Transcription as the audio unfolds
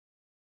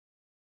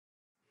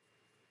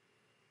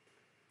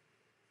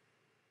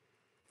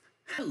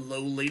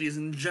Hello, ladies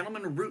and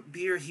gentlemen. Root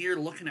Beer here,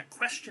 looking at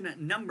question at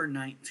number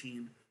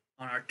 19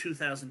 on our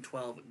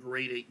 2012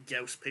 Grade 8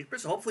 Gauss paper.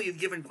 So hopefully you've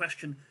given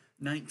question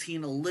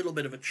 19 a little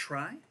bit of a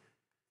try.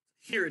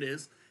 Here it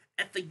is.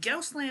 At the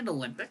Gaussland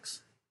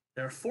Olympics,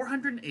 there are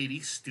 480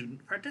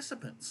 student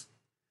participants.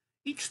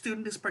 Each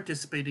student is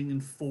participating in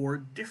 4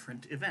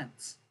 different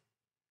events.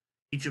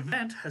 Each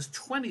event has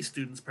 20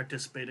 students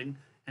participating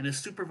and is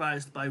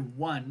supervised by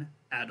 1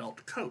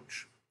 adult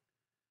coach.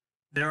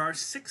 There are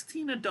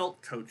 16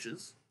 adult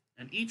coaches,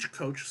 and each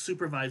coach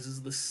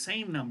supervises the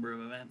same number of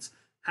events.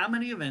 How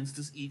many events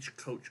does each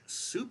coach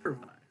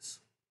supervise?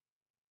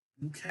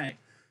 Okay,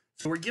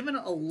 so we're given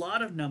a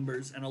lot of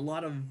numbers and a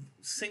lot of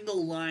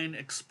single line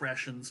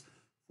expressions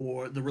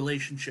for the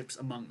relationships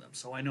among them.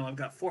 So I know I've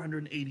got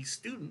 480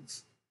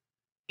 students.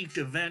 Each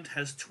event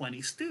has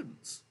 20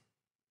 students.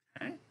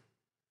 Okay,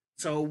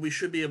 so we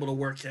should be able to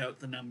work out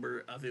the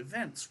number of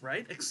events,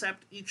 right?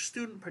 Except each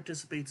student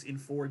participates in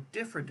 4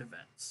 different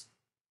events.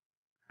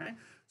 Okay?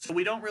 So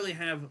we don't really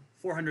have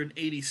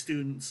 480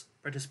 students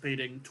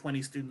participating,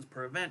 20 students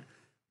per event.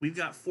 We've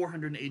got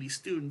 480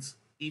 students,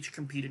 each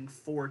competing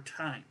 4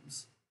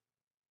 times,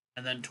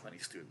 and then 20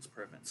 students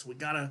per event. So we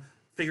gotta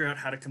figure out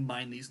how to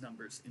combine these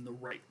numbers in the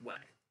right way.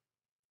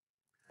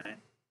 Okay?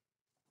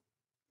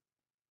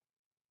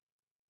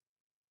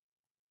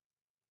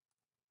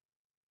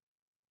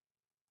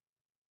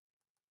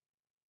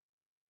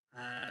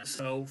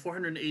 So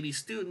 480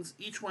 students,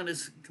 each one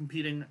is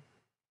competing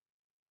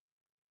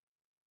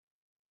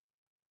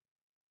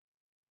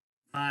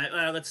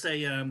let's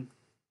say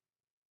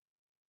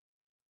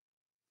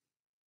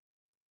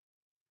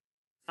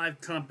 4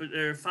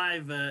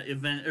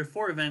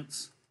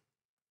 events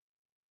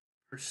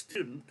per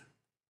student.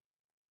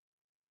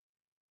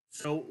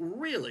 So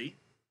really,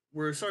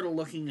 we're sort of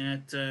looking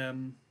at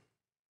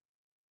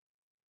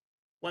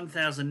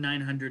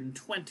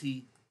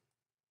 1,920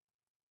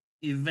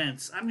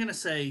 events. I'm going to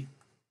say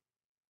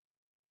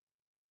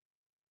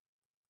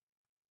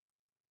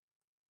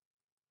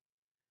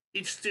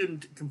each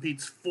student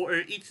competes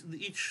each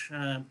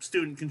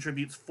student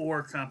contributes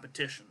 4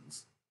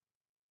 competitions,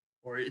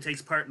 or it takes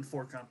part in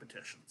 4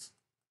 competitions.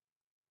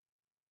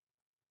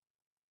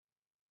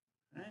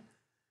 Okay.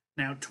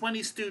 Now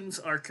 20 students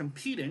are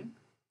competing,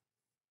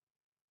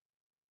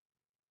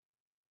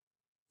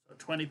 so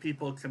 20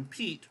 people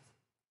compete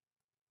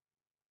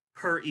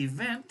per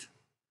event,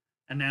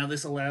 and now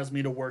this allows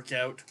me to work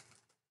out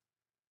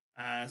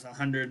as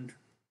 100.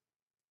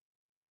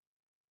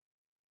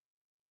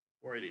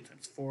 480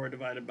 times 4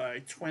 divided by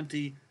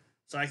 20.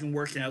 So I can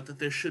work out that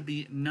there should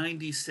be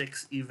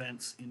 96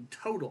 events in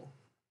total,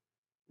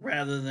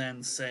 rather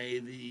than, say,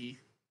 the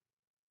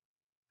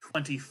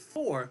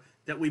 24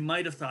 that we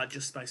might have thought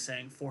just by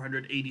saying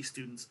 480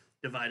 students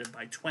divided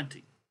by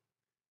 20.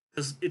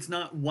 Because it's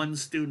not one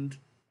student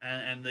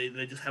and they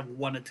just have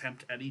one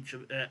attempt at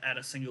at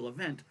a single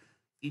event.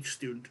 Each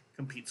student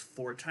competes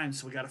 4 times,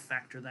 so we got to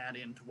factor that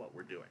into what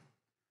we're doing.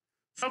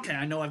 So, okay,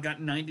 I know I've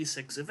got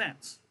 96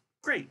 events.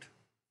 Great.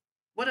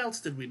 What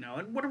else did we know?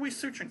 And what are we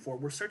searching for?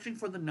 We're searching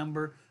for the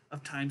number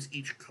of times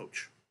each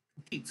coach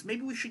competes.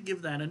 Maybe we should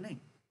give that a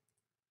name.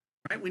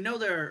 Right? We know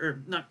there are,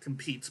 or not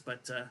competes,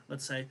 but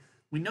let's say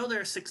we know there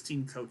are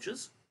 16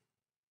 coaches.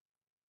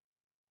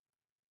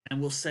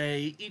 And we'll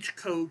say each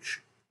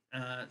coach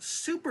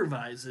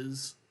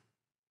supervises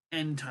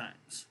n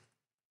times.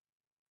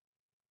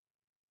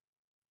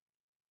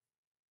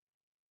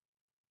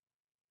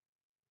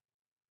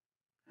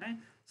 Okay?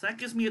 So that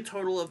gives me a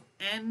total of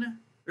n,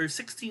 or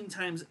 16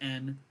 times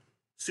n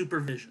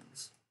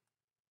supervisions.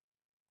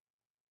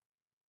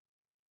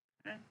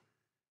 Okay.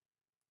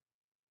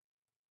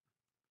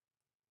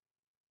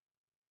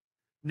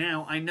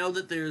 Now I know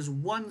that there's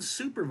 1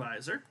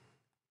 supervisor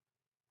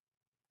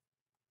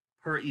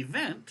per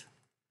event.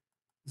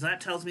 So that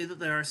tells me that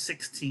there are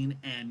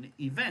 16n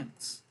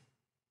events.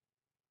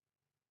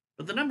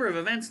 But the number of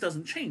events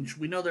doesn't change.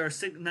 We know there are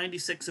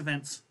 96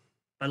 events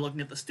by looking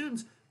at the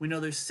students. We know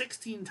there's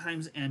 16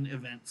 times n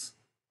events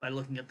by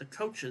looking at the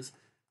coaches,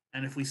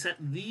 and if we set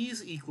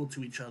these equal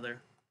to each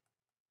other,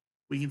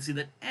 we can see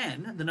that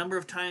n, the number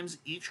of times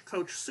each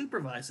coach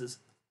supervises,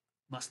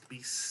 must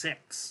be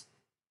 6.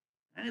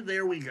 And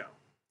there we go.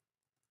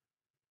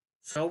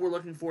 So we're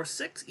looking for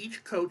 6.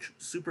 Each coach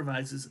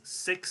supervises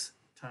 6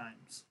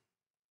 times.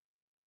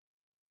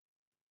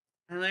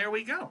 And there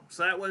we go.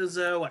 So that was,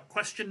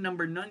 question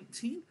number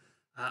 19.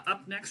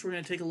 Up next, we're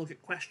going to take a look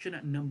at question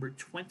at number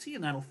 20,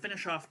 and that'll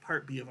finish off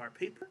part B of our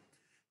paper.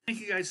 Thank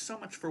you guys so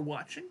much for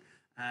watching.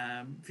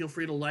 Feel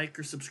free to like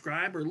or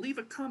subscribe or leave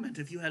a comment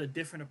if you had a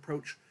different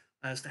approach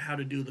as to how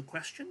to do the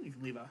question. You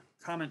can leave a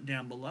comment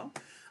down below.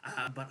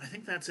 But I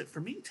think that's it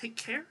for me. Take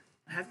care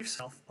and have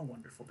yourself a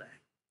wonderful day.